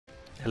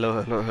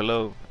Hello, hello,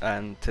 hello,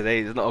 and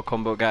today is not a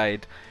combo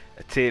guide,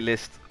 a tier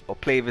list, or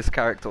play this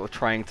character, or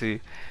trying to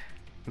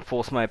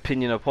enforce my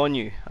opinion upon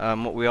you.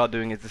 What we are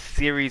doing is a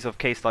series of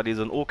case studies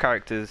on all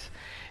characters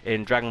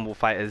in Dragon Ball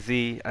Fighter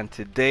Z, and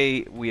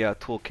today we are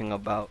talking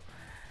about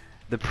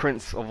the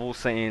Prince of all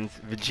Saiyans,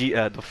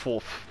 Vegeta the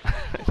Fourth.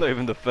 Not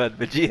even the third,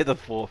 Vegeta the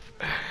Fourth.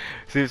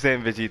 Super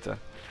Saiyan Vegeta.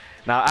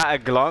 Now, at a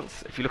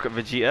glance, if you look at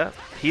Vegeta,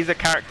 he's a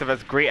character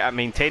that's great at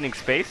maintaining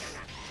space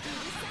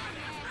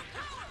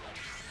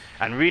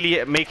and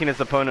really making his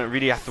opponent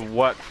really have to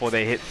work for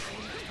their hits,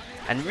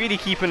 and really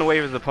keeping away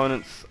with his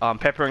opponents,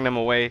 peppering them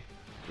away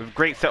with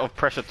great set of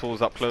pressure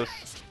tools up close,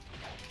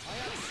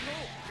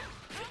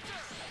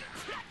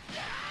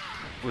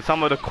 with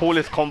some of the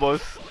coolest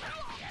combos,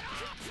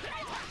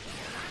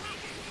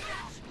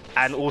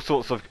 and all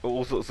sorts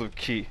of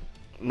ki.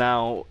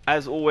 Now,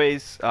 as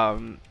always,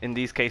 in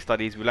these case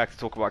studies, we like to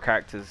talk about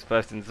characters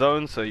first in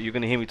zone, so you're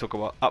going to hear me talk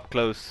about up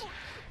close,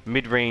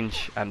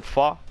 mid-range, and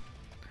far.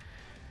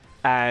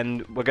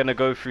 And we're going to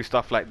go through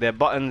stuff like their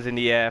buttons in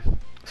the air,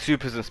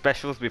 supers and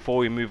specials, before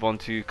we move on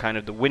to kind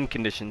of the win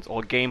conditions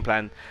or game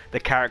plan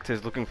the character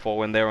is looking for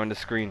when they're on the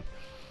screen,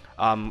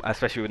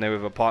 especially when they're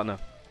with a partner.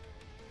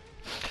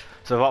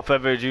 So without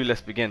further ado,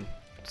 let's begin.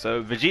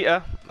 So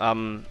Vegeta,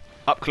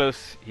 up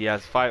close, he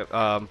has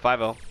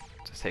 5L.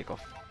 Just take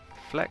off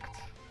Reflect.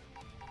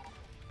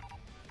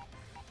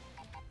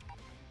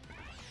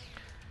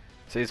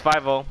 So he's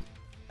 5L,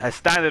 has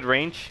standard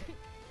range.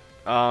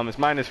 It's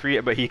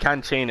 -3, but he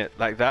can chain it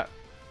like that.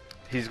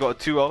 He's got a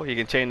 2-0, he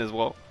can chain as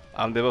well.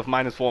 They're both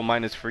 -4,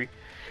 -3.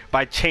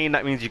 By chain,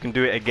 that means you can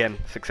do it again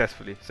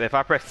successfully. So if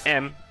I press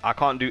M, I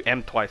can't do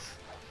M twice.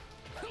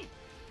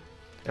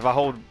 If I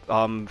hold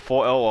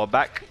 4L or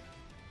back,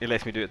 it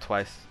lets me do it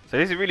twice. So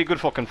this is really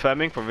good for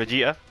confirming for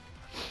Vegeta.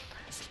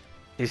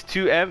 His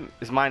 2M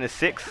is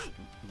 -6,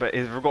 but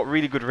it's got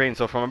really good range.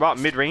 So from about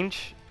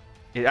mid-range,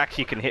 it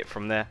actually can hit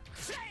from there.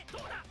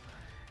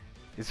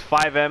 His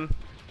 5M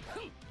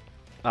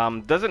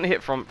doesn't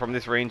hit from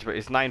this range, but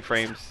it's 9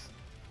 frames.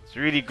 It's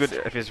really good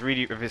if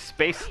it's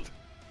spaced.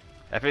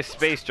 If it's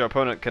spaced, your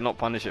opponent cannot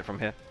punish it from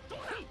here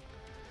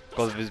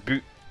because of his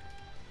boot.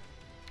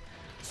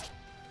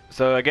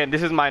 So again,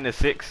 this is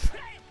 -6.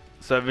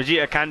 So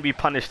Vegeta can be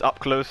punished up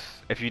close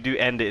if you do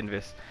end it in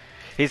this.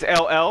 His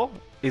LL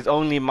is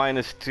only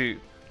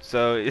 -2.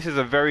 So this is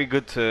a very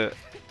good to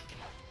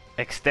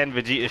extend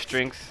Vegeta's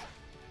strings.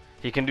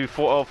 He can do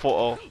 4L,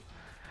 4L,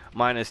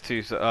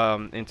 -2, so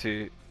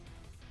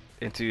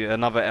into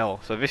another L.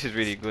 So this is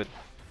really good.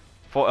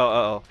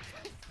 4L.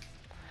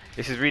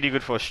 This is really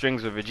good for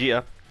strings with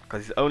Vegeta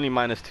because it's only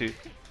 -2.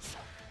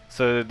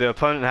 So the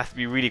opponent has to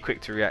be really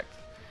quick to react.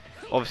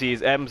 Obviously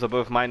his M's are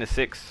both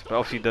 -6, but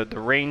obviously the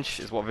range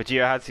is what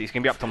Vegeta has. So he's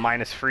going to be up to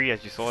 -3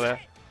 as you saw there.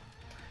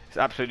 It's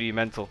absolutely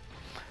mental.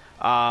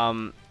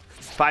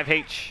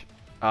 5H,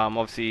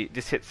 obviously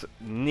this hits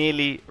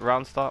nearly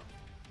round start.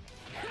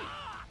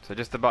 So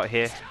just about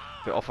here,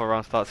 bit off a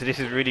round start. So this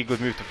is really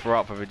good move to throw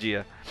out for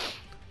Vegeta.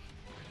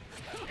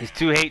 His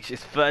 2H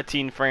is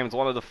 13 frames,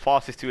 one of the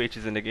fastest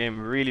 2Hs in the game.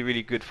 Really,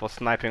 really good for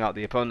sniping out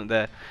the opponent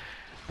there,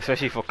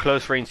 especially for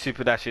close range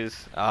super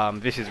dashes.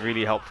 This is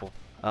really helpful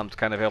to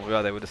kind of help you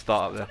out there with the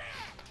start up there.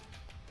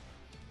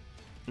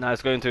 Now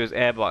let's go into his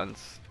air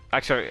buttons.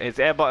 Actually, his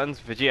air buttons,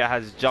 Vegeta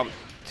has jump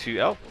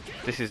 2L.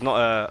 This is not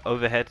a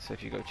overhead, so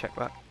if you go check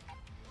that.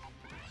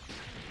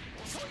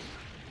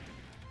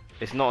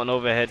 It's not an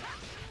overhead.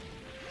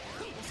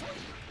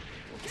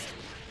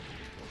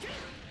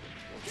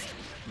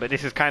 But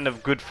this is kind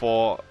of good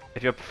for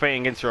if you're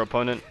feinting against your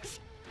opponent.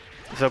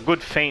 It's a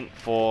good feint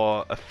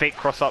for a fake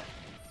cross up.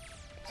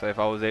 So if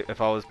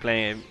I was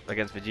playing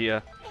against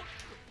Vegeta,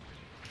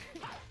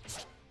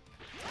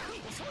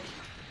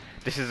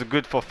 this is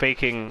good for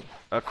faking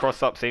a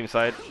cross up same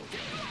side,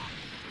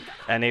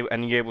 and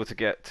you're able to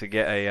get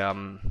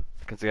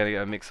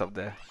a mix up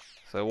there.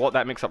 So what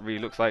that mix up really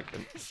looks like,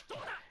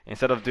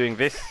 instead of doing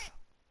this,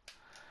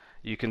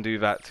 you can do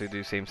that to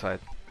do same side.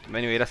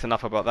 Anyway, that's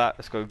enough about that.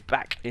 Let's go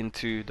back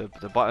into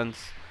the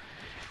buttons.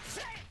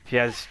 He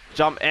has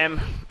jump M,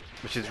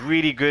 which is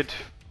really good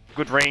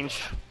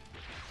range.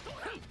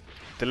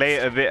 Delay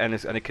it a bit,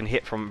 and it can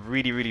hit from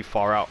really, really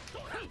far out,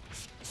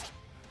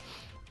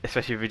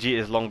 especially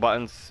Vegeta's long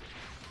buttons.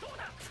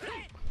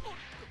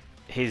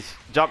 His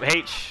jump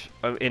H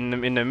in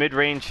the mid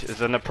range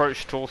is an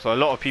approach tool, so a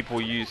lot of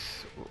people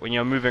use when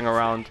you're moving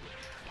around,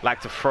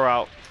 like to throw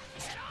out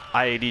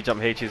IAD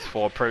jump H's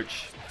for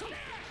approach.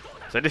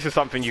 So this is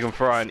something you can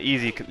throw out and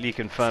easily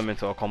confirm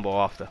into a combo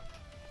after.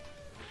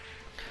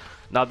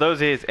 Now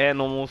those are his air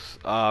normals.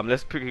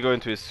 Let's quickly go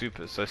into his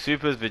supers. So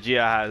supers,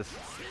 Vegeta has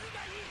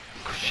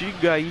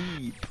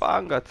Kushigai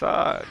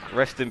Pangatak.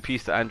 Rest in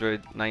peace to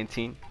Android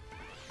 19.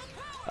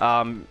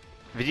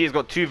 Vegeta's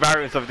got 2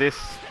 variants of this.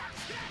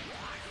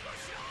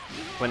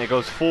 When it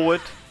goes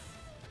forward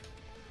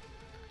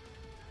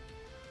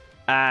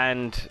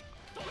and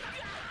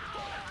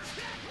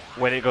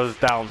when it goes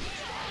down.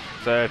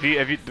 So if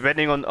you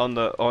depending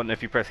on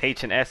if you press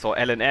H and S or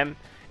L and M,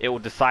 it will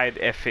decide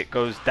if it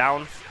goes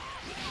down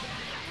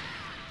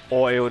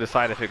or it will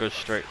decide if it goes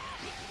straight.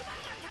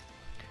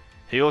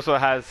 He also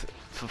has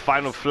some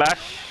final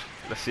flash.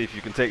 Let's see if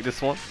you can take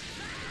this one.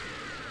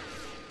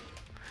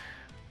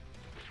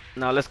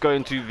 Now let's go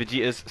into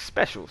Vegeta's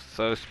specials.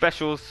 So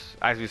specials,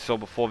 as we saw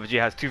before, Vegeta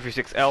has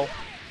 236L.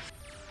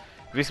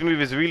 This move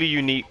is really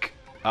unique.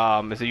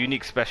 It's a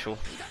unique special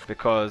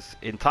because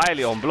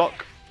entirely on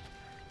block,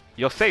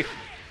 you're safe.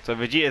 So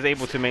Vegeta is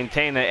able to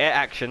maintain an air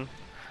action,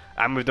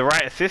 and with the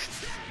right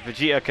assists,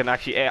 Vegeta can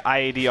actually air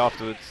IAD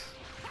afterwards.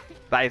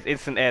 That is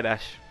instant air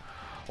dash,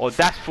 or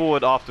dash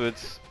forward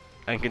afterwards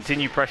and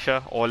continue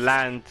pressure, or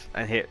land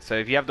and hit. So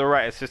if you have the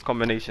right assist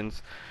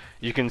combinations,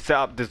 you can set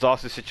up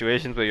disaster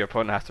situations where your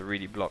opponent has to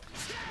really block.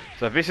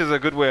 So this is a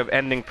good way of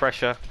ending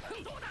pressure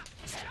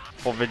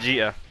for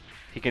Vegeta.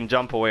 He can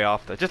jump away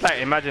after. Just like,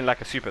 imagine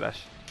like a super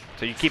dash.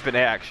 So you keep an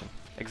air action.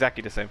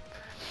 Exactly the same.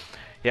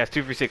 He has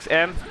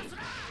 236M,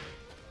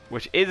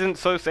 which isn't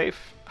so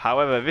safe.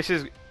 However, this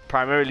is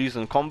primarily used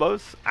in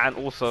combos, and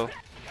also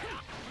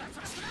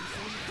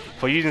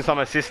for using some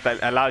assist that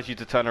allows you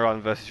to turn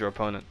around versus your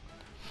opponent.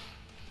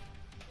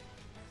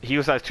 He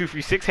also has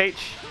 236H,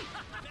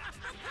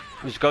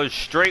 which goes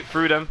straight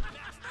through them,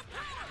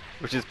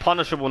 which is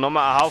punishable no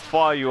matter how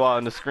far you are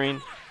on the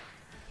screen.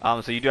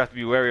 So you do have to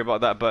be wary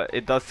about that, but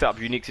it does set up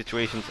unique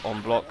situations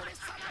on block,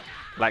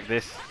 like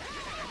this.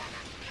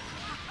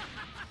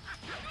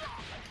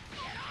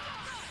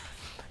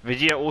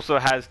 Vegeta also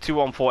has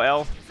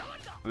 214L,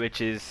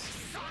 which is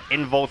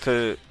invuln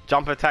to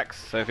jump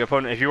attacks. So if your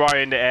opponent, if you are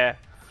in the air,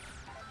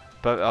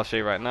 but I'll show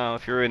you right now,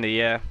 if you're in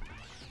the air,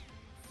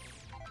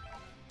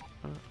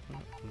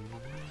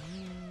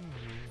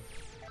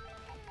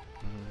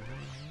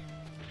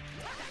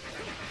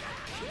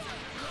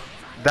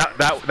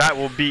 that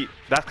will be,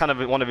 that's kind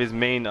of one of his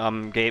main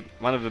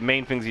one of the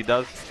main things he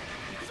does.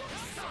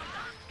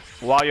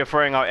 While you're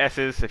throwing out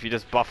S's, if you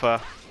just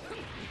buffer,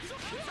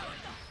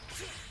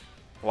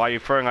 while you're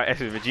throwing out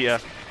S's with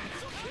Vegeta,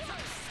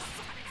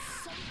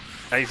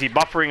 as you see,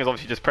 buffering is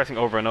obviously just pressing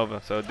over and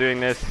over. So doing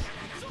this,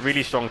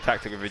 really strong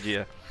tactic with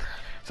Vegeta.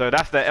 So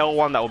that's the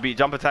L1 that will beat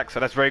jump attack. So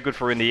that's very good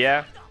for in the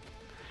air,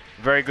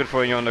 very good for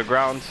when you're on the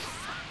ground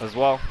as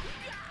well,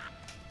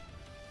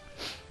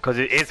 because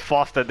it is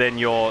faster than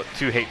your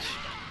 2H.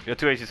 Your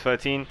 2H is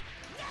 13.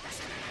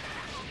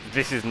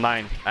 This is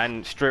 9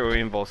 and straight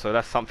away invuln. So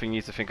that's something you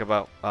need to think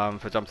about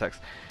for jump attacks.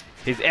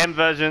 His M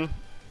version,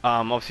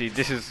 obviously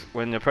this is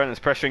when the opponent is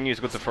pressuring you, it's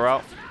good to throw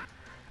out.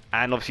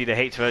 And obviously the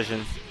H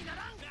version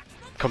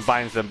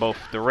combines them both,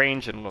 the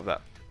range and all of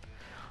that.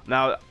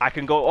 Now I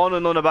can go on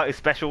and on about his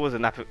specials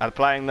and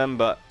applying them,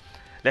 but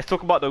let's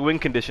talk about the win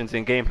conditions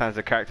and game plans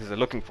the characters are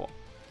looking for.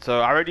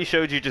 So I already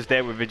showed you just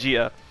there with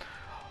Vegeta.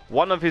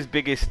 One of his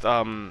biggest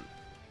one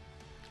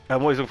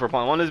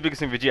of his biggest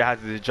things Vegeta has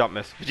is his jump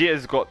miss. Vegeta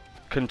has got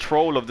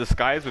control of the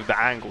skies with the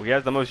angle. He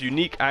has the most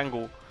unique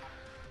angle,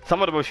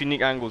 some of the most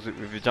unique angles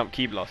with his jump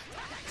ki blast.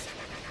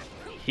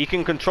 He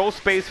can control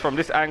space from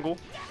this angle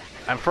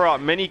and throw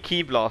out many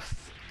ki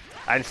blasts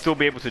and still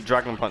be able to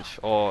Dragon Punch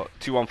or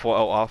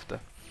 214L after.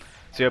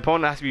 So your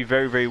opponent has to be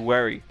very, very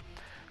wary.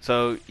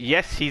 So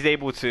yes, he's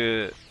able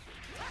to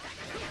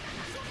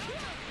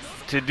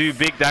do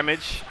big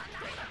damage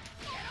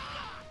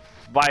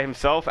by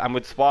himself and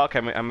with Spark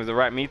and with the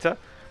right meter,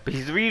 but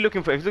he's really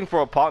looking for,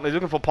 a partner. He's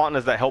looking for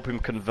partners that help him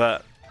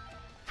convert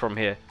from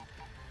here.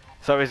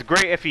 So it's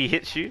great if he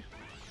hits you,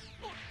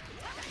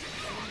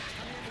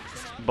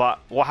 but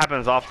what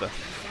happens after?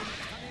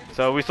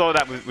 So we saw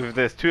that with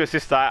this 2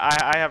 assists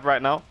I have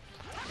right now.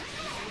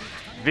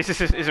 This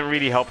assist isn't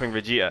really helping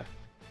Vegeta,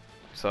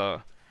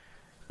 so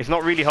it's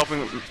not really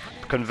helping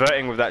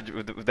converting with that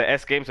with the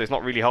S game. So it's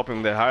not really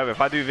helping there. However,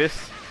 if I do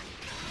this,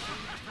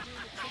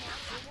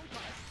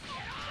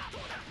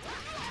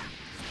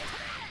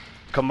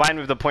 combined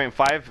with the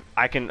 0.5,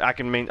 I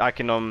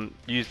can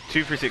use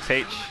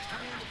 236H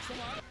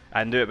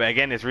and do it. But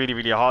again, it's really,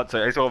 really hard.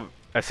 So it's sort of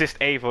assist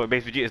A for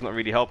base Vegeta is not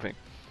really helping.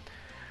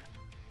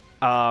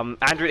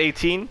 Android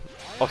 18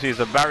 obviously is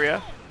a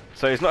barrier,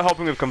 so it's not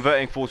helping with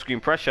converting full screen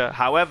pressure.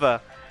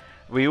 However,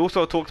 we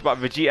also talked about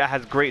Vegeta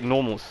has great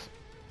normals.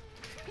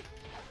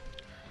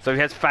 So he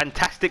has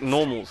fantastic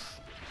normals.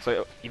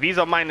 So these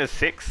are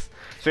 -6.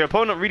 So your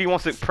opponent really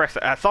wants to press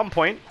at some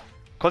point,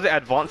 because it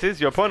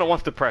advances. Your opponent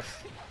wants to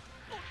press.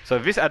 So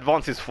this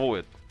advances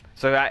forward.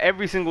 So at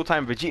every single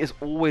time, Vegeta is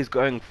always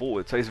going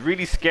forward. So it's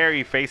really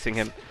scary facing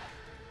him,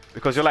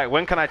 because you're like,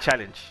 when can I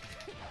challenge?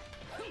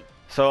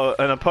 So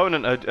an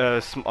opponent,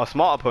 a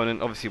smart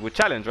opponent, obviously would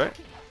challenge, right?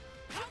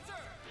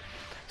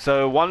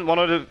 So one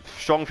of the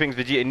strong things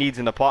Vegeta needs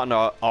in a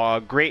partner are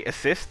great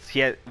assists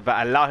that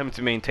allow him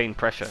to maintain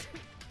pressure.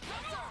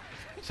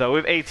 So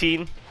with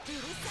 18,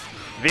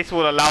 this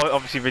will allow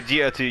obviously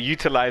Vegeta to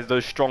utilize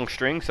those strong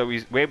strings. So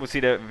we're able to see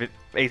that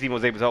 18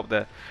 was able to help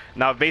there.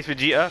 Now base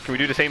Vegeta, can we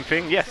do the same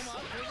thing? Yes.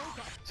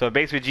 So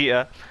base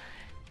Vegeta,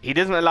 he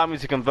doesn't allow me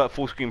to convert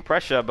full screen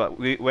pressure, but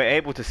we're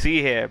able to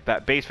see here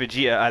that base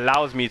Vegeta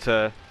allows me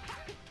to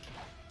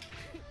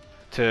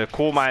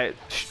call my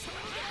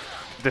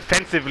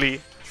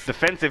defensively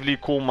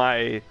call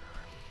my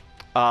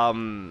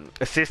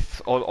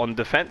assists on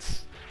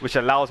defense, which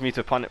allows me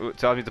to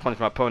punish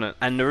my opponent.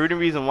 And the only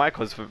reason why,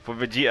 because for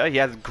Vegeta, he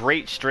has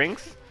great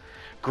strength,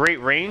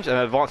 great range, and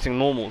advancing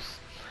normals.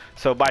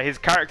 So by his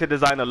character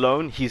design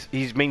alone,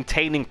 he's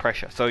maintaining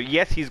pressure. So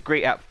yes, he's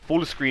great at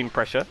full screen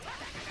pressure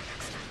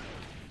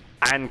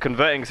and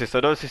converting assists.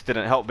 So those assists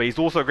didn't help, but he's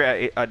also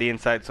great at the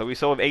inside. So we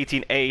saw with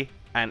 18A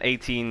and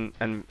 18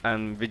 and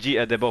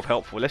Vegeta, they're both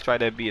helpful. Let's try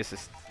their B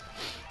assists.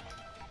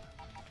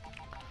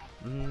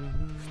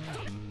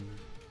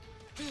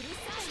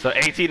 So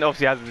 18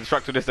 obviously has a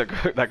destructive disc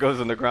that goes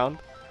on the ground.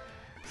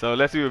 So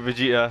let's do with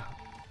Vegeta.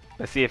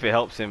 Let's see if it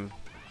helps him.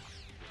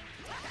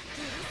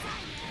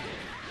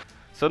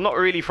 So not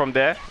really from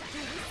there.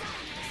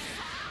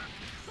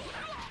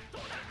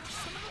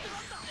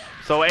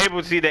 So we're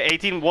able to see that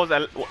 18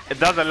 it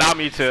does allow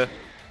me to,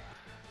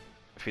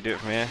 if you do it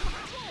from here.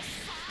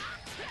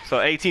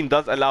 So 18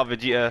 does allow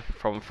Vegeta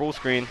from full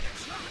screen.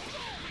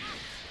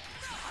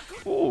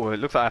 Oh, it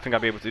looks like I think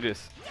I'll be able to do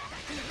this.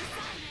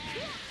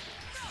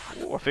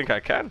 Oh, I think I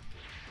can.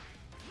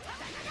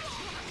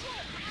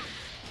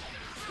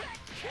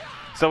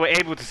 So we're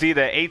able to see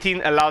that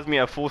 18 allows me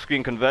a full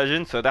screen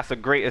conversion, so that's a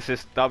great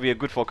assist. That'll be a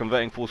good for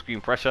converting full screen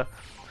pressure.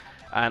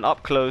 And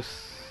up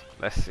close,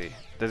 let's see.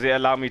 Does it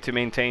allow me to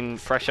maintain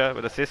pressure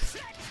with assists?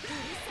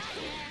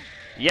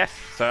 Yes.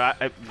 So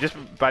just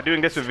by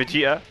doing this with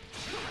Vegeta,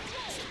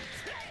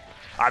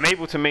 I'm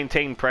able to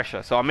maintain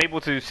pressure. So I'm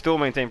able to still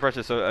maintain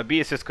pressure. So a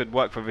B assist could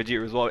work for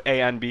Vegeta as well,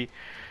 A and B.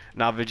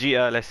 Now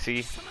Vegeta, let's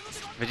see.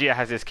 Vegeta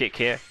has this kick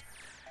here.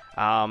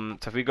 So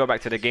if we go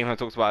back to the game I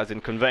talked about as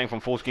in converting from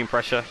full screen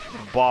pressure,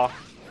 bar.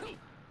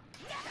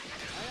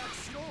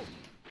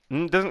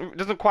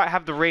 Doesn't quite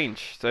have the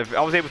range. So if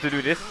I was able to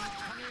do this,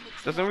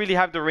 doesn't really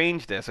have the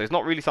range there. So it's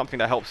not really something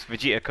that helps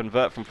Vegeta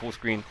convert from full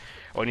screen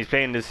when he's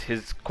playing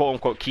his quote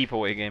unquote keep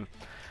away game.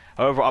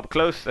 However, up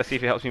close, let's see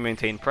if it helps me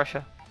maintain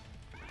pressure.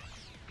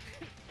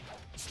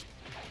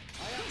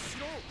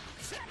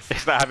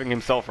 It's not having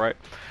himself, right?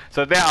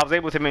 So there I was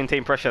able to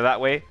maintain pressure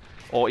that way,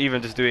 or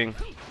even just doing,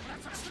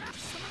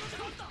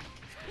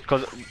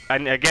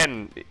 and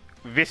again,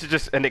 this is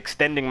just an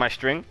extending my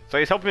string, so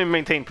it's helping me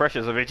maintain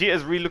pressure. So Vegeta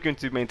is really looking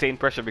to maintain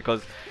pressure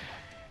because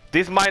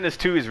this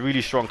 -2 is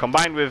really strong,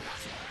 combined with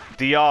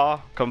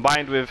DR,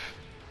 combined with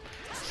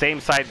same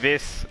side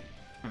this.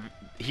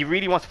 He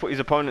really wants to put his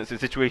opponents in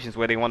situations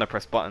where they want to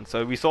press buttons.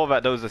 So we saw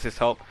that those assists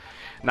help.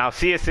 Now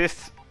C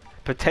assists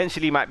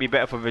potentially might be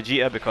better for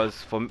Vegeta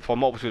because for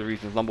multiple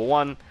reasons. Number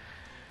one,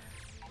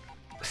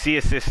 C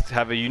assists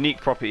have a unique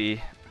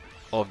property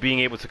of being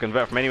able to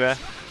convert from anywhere.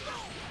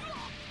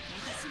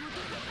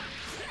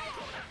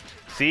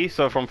 See,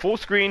 so from full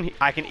screen,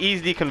 I can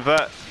easily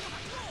convert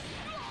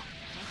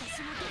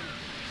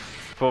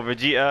for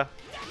Vegeta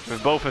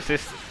with both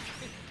assists.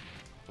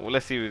 Well,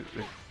 let's see with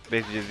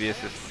basically just the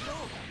assist.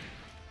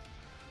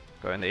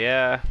 Go in the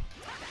air.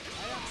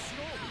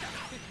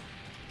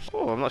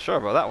 Oh, I'm not sure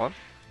about that one.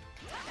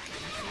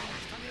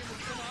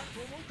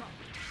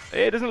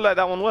 It doesn't look like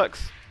that one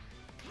works.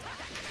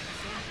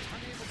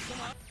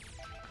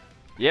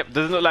 Yep,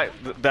 doesn't look like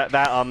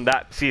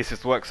that C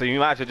assist works. So you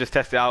might have to just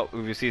test it out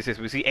with your C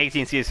assist. We see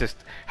 18 C assist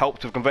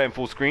helped with converting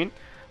full screen,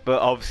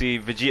 but obviously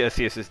Vegeta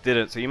C assist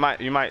didn't. So you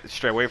might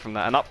stray away from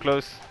that. And up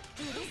close,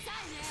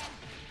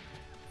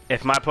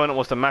 if my opponent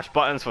was to mash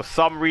buttons for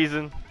some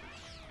reason,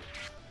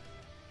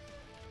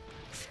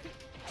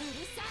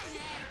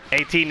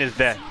 18 is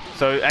there.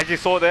 So as you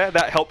saw there,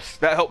 that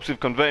helps with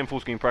converting full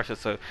screen pressure.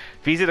 So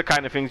these are the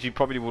kind of things you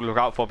probably will look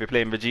out for if you're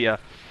playing Vegeta.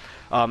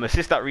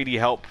 Assists that really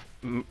help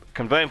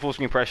converting full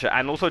screen pressure,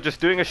 and also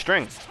just doing a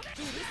string.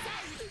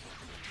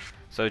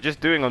 So just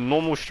doing a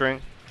normal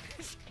string.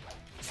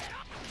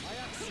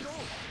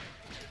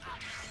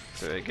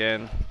 Do it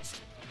again.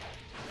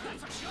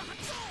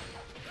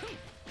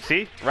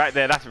 See, right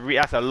there, that's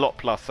a lot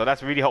plus. So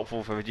that's really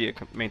helpful for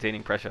Vegeta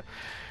maintaining pressure.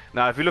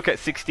 Now, if we look at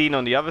 16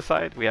 on the other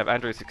side, we have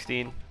Andre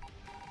 16.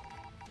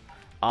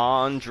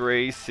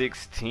 Andre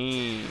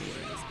 16.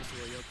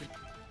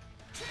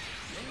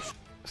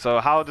 So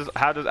how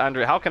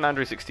can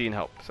Andre 16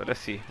 help? So let's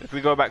see. If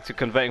we go back to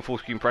converting full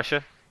screen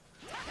pressure,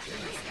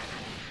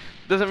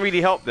 doesn't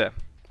really help there.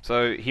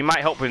 So he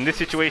might help in this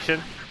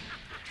situation.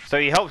 So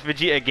he helps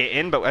Vegeta get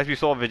in, but as we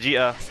saw,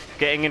 Vegeta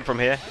getting in from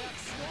here.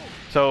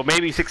 So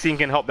maybe 16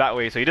 can help that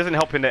way. So he doesn't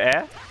help in the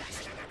air,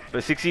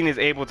 but 16 is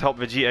able to help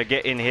Vegeta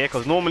get in here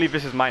because normally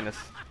this is minus.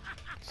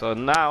 So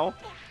now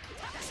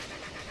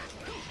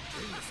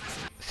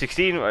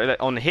 16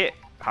 on hit.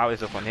 How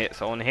is it on hit?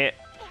 So on hit.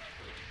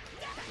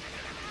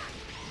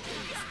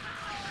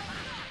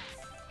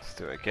 Let's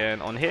do it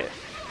again on hit.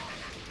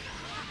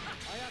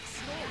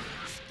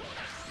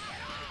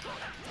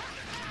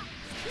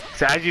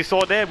 So as you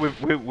saw there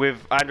with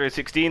Andre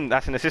 16,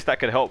 that's an assist that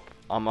could help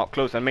up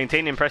close and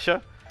maintaining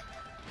pressure.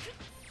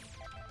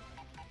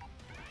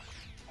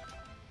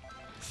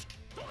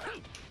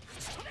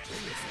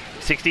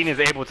 '16 is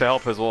able to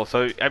help as well.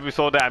 So as we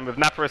saw that, and with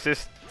Nappa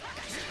assist,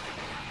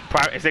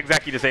 it's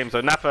exactly the same.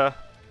 So Nappa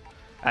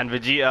and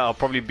Vegeta are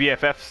probably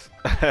BFFs.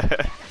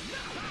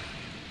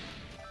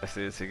 Let's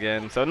do this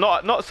again. So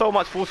not so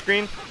much full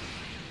screen.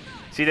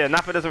 See there,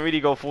 Nappa doesn't really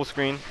go full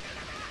screen.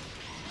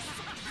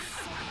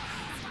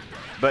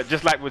 But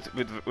just like with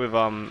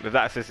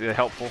that assist, it's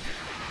helpful.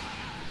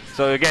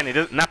 So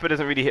again, Nappa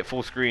doesn't really hit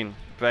full screen.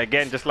 But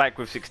again, just like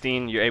with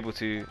 16, you're able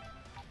to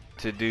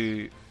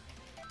do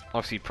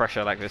obviously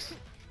pressure like this,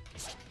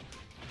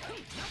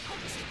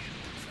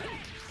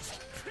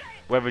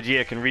 where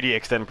Vegeta can really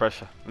extend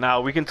pressure.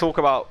 Now we can talk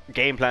about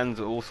game plans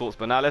of all sorts,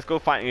 but now let's go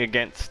fighting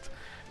against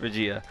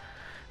Vegeta.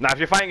 Now if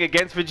you're fighting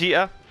against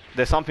Vegeta,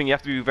 there's something you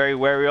have to be very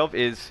wary of,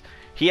 is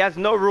he has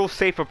no real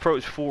safe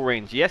approach full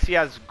range. Yes, he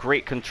has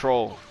great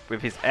control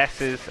with his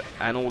S's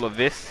and all of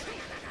this,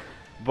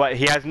 but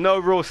he has no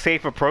real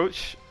safe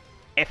approach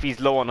if he's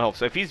low on health.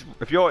 So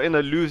if you're in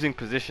a losing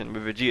position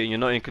with Vegeta and you're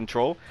not in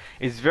control,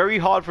 it's very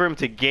hard for him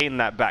to gain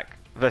that back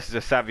versus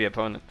a savvy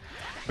opponent.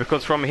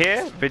 Because from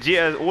here,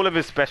 Vegeta has all of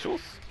his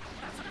specials.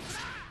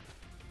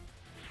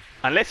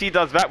 Unless he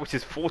does that, which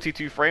is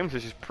 42 frames,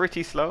 which is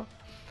pretty slow,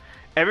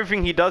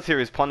 everything he does here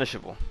is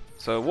punishable.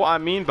 So what I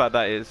mean by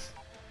that is,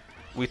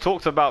 we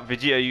talked about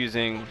Vegeta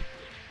using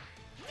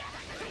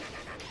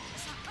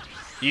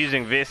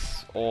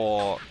this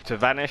or to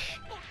vanish.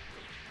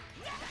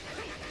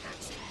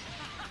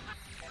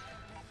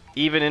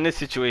 Even in this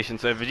situation,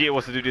 so if Vegeta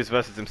was to do this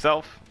versus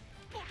himself.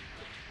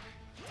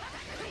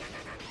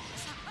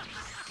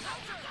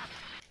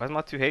 Where's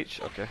my 2H?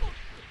 Okay.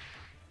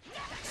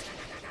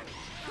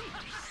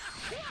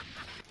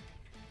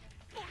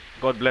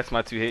 God bless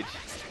my 2H.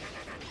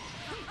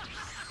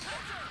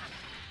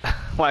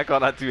 Why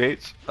can't I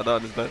 2H? I don't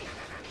understand.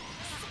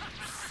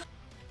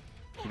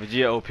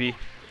 Vegeta OP.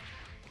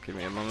 Give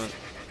me a moment.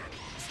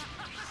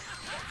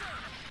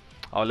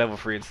 I'll level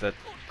 3 instead.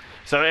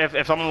 So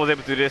if someone was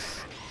able to do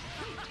this.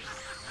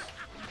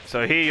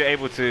 So here you're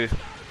able to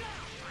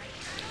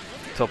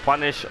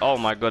punish. Oh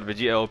my god,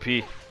 Vegeta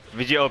OP.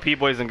 Vegeta OP,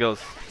 boys and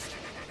girls.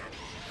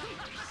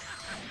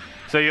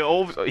 So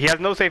he has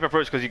no safe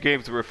approach because you're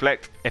able to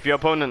reflect. If your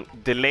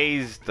opponent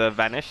delays the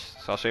vanish,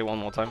 so I'll show you one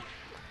more time.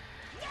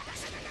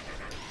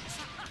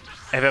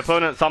 If your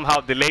opponent somehow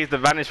delays the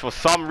vanish for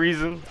some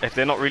reason, if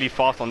they're not really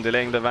fast on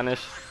delaying the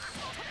vanish,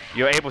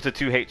 you're able to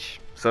 2H.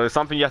 So it's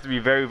something you have to be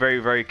very, very,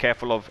 very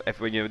careful of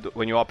when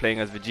you are playing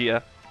as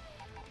Vegeta.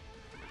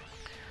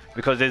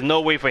 Because there's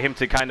no way for him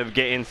to kind of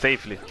get in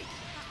safely.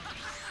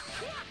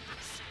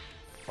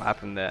 What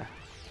happened there?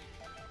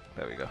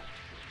 There we go.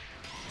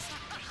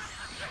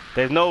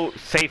 There's no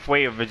safe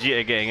way of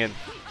Vegeta getting in.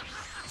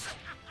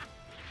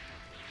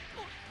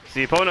 So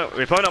the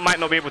opponent might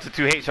not be able to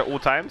 2H at all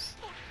times,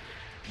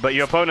 but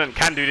your opponent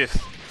can do this.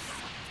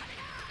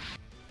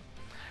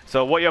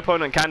 So what your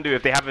opponent can do,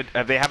 if they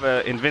have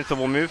an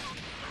invincible move,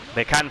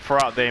 they can throw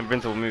out their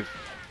invincible move.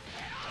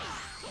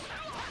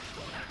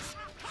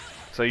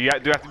 So you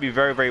do have to be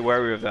very, very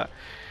wary of that.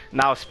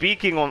 Now,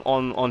 speaking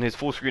on his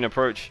full screen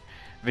approach,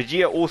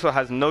 Vegeta also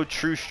has no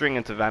true string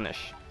into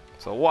vanish.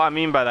 So what I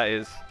mean by that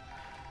is,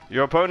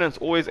 your opponent's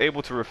always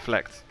able to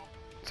reflect.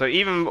 So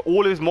even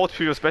all his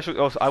multiple specials,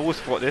 oh, I always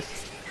forgot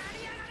this.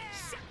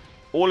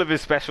 All of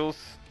his specials,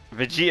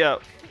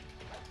 Vegeta,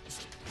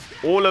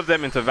 all of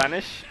them into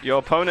vanish, your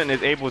opponent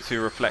is able to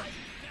reflect.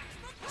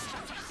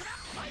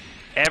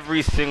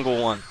 Every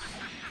single one.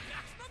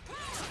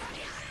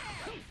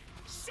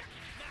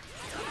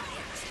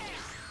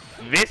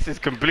 This is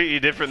completely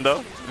different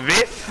though.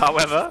 This,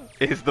 however,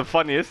 is the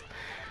funniest.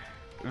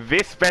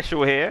 This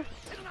special here,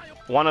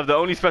 one of the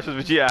only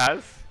specials Vegeta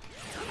has.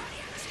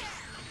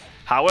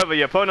 However,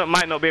 your opponent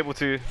might not be able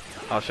to.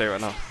 I'll show you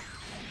right now.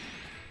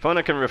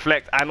 Opponent can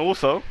reflect, and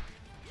also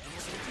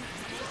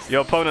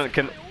your opponent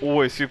can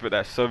always super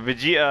dash. So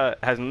Vegeta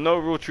has no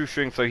real true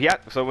string.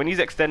 So when he's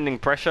extending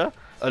pressure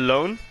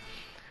alone,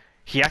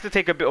 he has to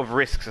take a bit of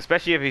risks,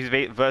 especially if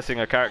he's versing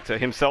a character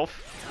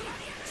himself.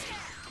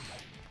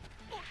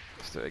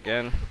 Let's do it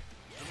again.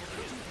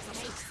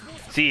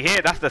 See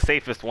here, that's the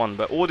safest one,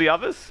 but all the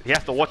others, he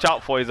has to watch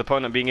out for his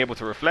opponent being able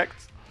to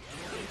reflect.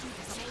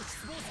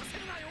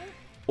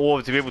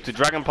 Or to be able to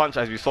Dragon Punch,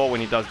 as we saw when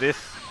he does this.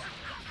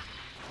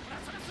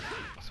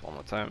 Just one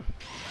more time.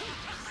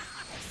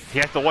 He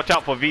has to watch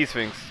out for these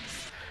things.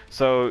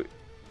 So,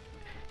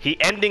 he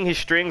ending his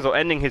strings or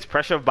ending his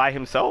pressure by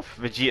himself,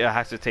 Vegeta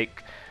has to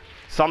take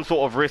some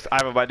sort of risk,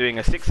 either by doing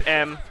a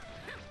 6M,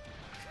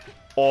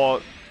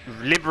 or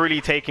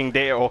liberally taking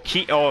data,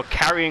 or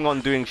carrying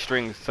on doing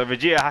strings. So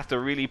Vegeta has to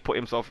really put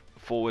himself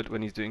forward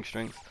when he's doing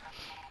strings.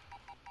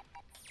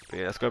 But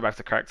yeah, let's go back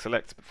to character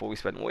select before we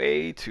spend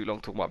way too long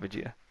talking about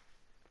Vegeta.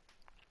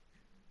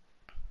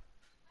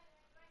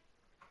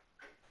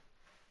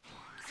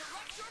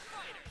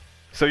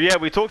 So yeah,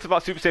 we talked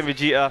about Super Saiyan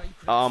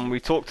Vegeta. We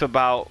talked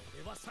about,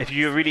 if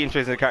you're really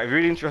interested in the character, if you're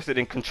really interested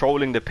in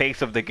controlling the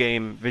pace of the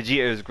game,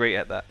 Vegeta is great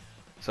at that.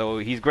 So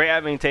he's great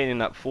at maintaining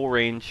that full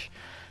range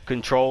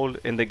control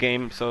in the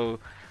game. So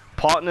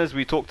partners,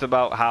 we talked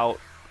about how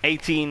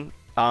 18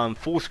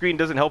 full screen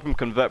doesn't help him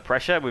convert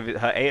pressure with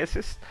her A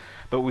assist,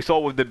 but we saw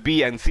with the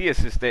B and C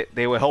assist that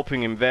they were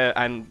helping him there.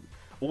 And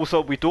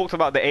also we talked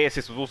about the A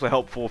assist was also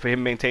helpful for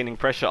him maintaining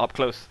pressure up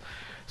close.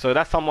 So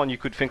that's someone you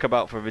could think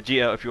about for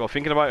Vegeta if you are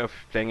thinking about it, if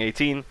playing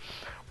 18.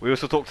 We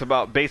also talked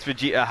about base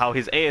Vegeta, how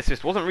his A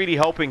assist wasn't really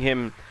helping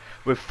him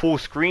with full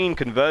screen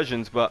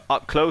conversions, but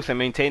up close and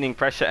maintaining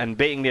pressure and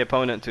baiting the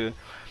opponent to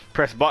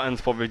press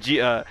buttons for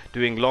Vegeta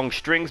doing long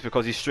strings,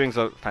 because his strings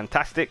are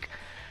fantastic.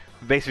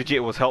 Base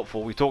Vegeta was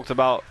helpful. We talked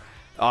about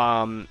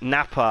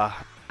Nappa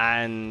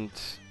and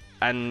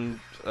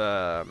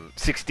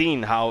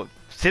 16, how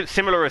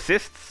similar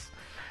assists,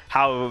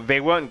 how they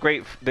weren't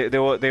great. They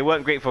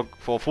weren't great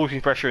for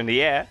forcing pressure in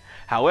the air.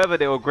 However,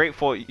 they were great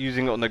for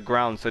using it on the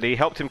ground. So they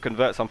helped him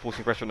convert some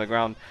forcing pressure on the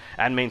ground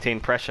and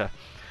maintain pressure.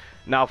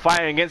 Now,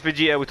 fighting against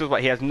Vegeta, we talked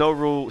about he has no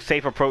real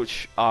safe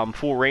approach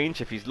full range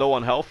if he's low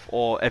on health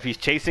or if he's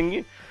chasing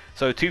you.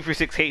 So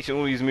 236H in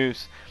all these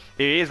moves.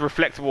 It is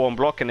reflectable on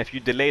block, and if you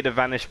delay the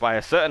vanish by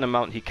a certain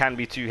amount, he can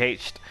be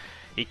 2H'd.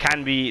 He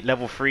can be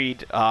level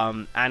 3'd,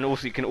 and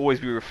also he can always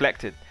be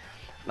reflected.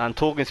 And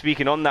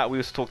speaking on that, we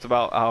also talked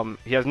about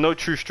he has no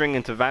true string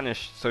into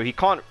vanish, so he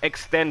can't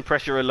extend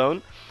pressure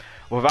alone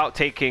without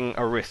taking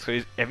a risk.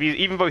 So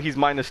even though he's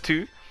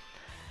 -2,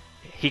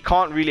 he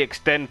can't really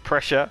extend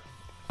pressure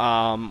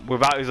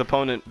without his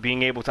opponent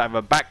being able to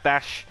either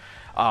backdash,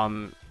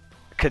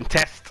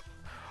 contest,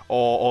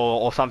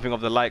 or something of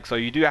the like. So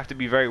you do have to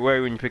be very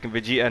wary when you're picking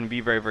Vegeta and be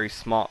very, very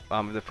smart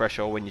with the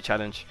pressure when you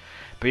challenge.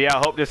 But yeah, I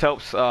hope this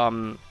helps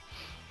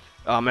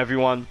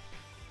everyone.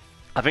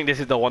 I think this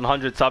is the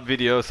 100 sub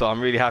video, so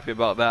I'm really happy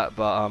about that.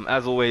 But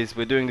as always,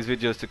 we're doing these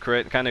videos to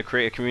create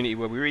a community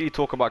where we really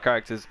talk about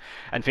characters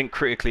and think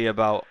critically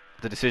about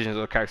the decisions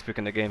of the characters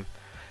picking the game.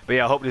 But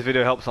yeah, I hope this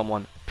video helps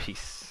someone.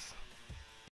 Peace.